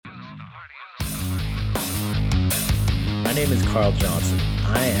My name is Carl Johnson.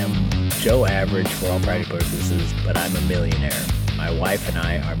 I am Joe Average for all practical purposes, but I'm a millionaire. My wife and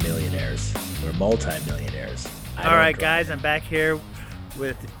I are millionaires. We're multi-millionaires. All right, guys, I'm back here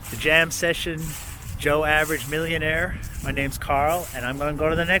with the jam session, Joe Average Millionaire. My name's Carl, and I'm going to go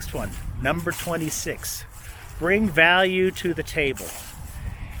to the next one. Number 26. Bring value to the table.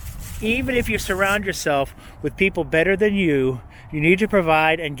 Even if you surround yourself with people better than you need to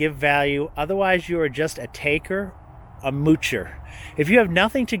provide and give value. Otherwise, you are just a taker, a moocher. If you have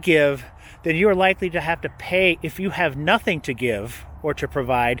nothing to give, then you are likely to have to pay. If you have nothing to give or to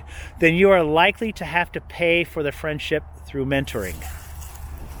provide, then you are likely to have to pay for the friendship through mentoring.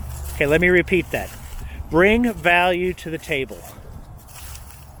 Okay, let me repeat that. Bring value to the table.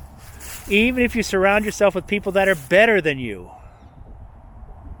 Even if you surround yourself with people that are better than you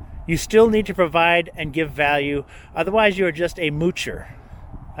still need to provide and give value. Otherwise, you are just a moocher,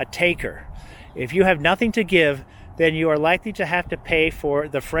 a taker. If you have nothing to give, then you are likely to have to pay for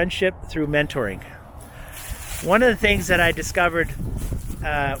the friendship through mentoring. One of the things that I discovered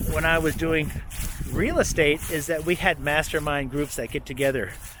when I was doing real estate is that we had mastermind groups that get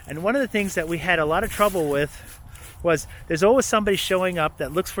together. And one of the things that we had a lot of trouble with was there's always somebody showing up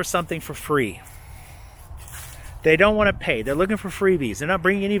that looks for something for free. They don't want to pay. They're looking for freebies. They're not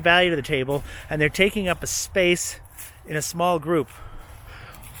bringing any value to the table, and they're taking up a space in a small group.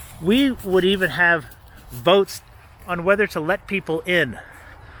 We would even have votes on whether to let people in.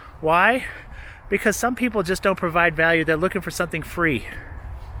 Why? Because some people just don't provide value. They're looking for something free.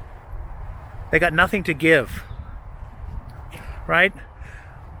 They got nothing to give. Right?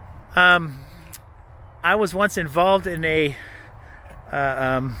 I was once involved in a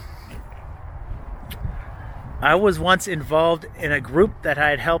group that I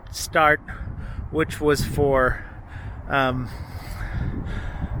had helped start, which was for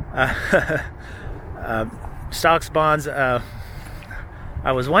stocks, bonds. I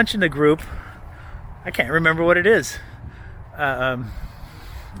was once in a group. I can't remember what it is. Let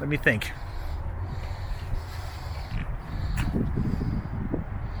me think.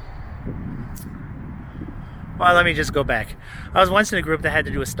 Well, let me just go back. I was once in a group that had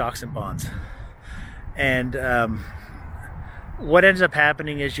to do with stocks and bonds. And what ends up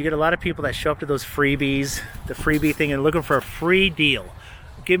happening is you get a lot of people that show up to those freebies, the freebie thing, and looking for a free deal.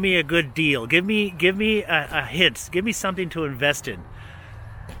 Give me a good deal. Give me a hint. Give me something to invest in.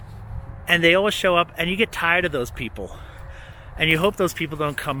 And they always show up, and you get tired of those people. And you hope those people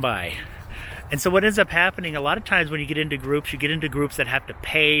don't come by. And so what ends up happening, a lot of times when you get into groups that have to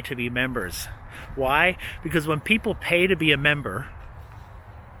pay to be members. Why? Because when people pay to be a member,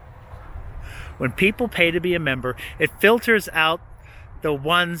 it filters out the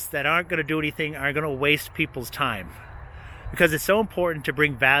ones that aren't going to do anything, are going to waste people's time. Because it's so important to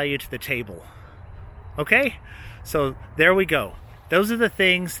bring value to the table. Okay? So there we go. Those are the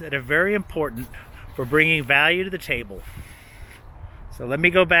things that are very important for bringing value to the table. So let me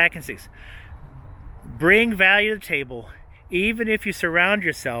go back and see. Bring value to the table. Even if you surround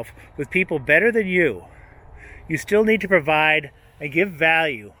yourself with people better than you still need to provide and give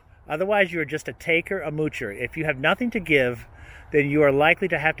value. Otherwise, you are just a taker, a moocher. If you have nothing to give, then you are likely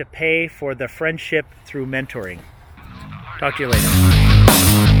to have to pay for the friendship through mentoring. Talk to you later.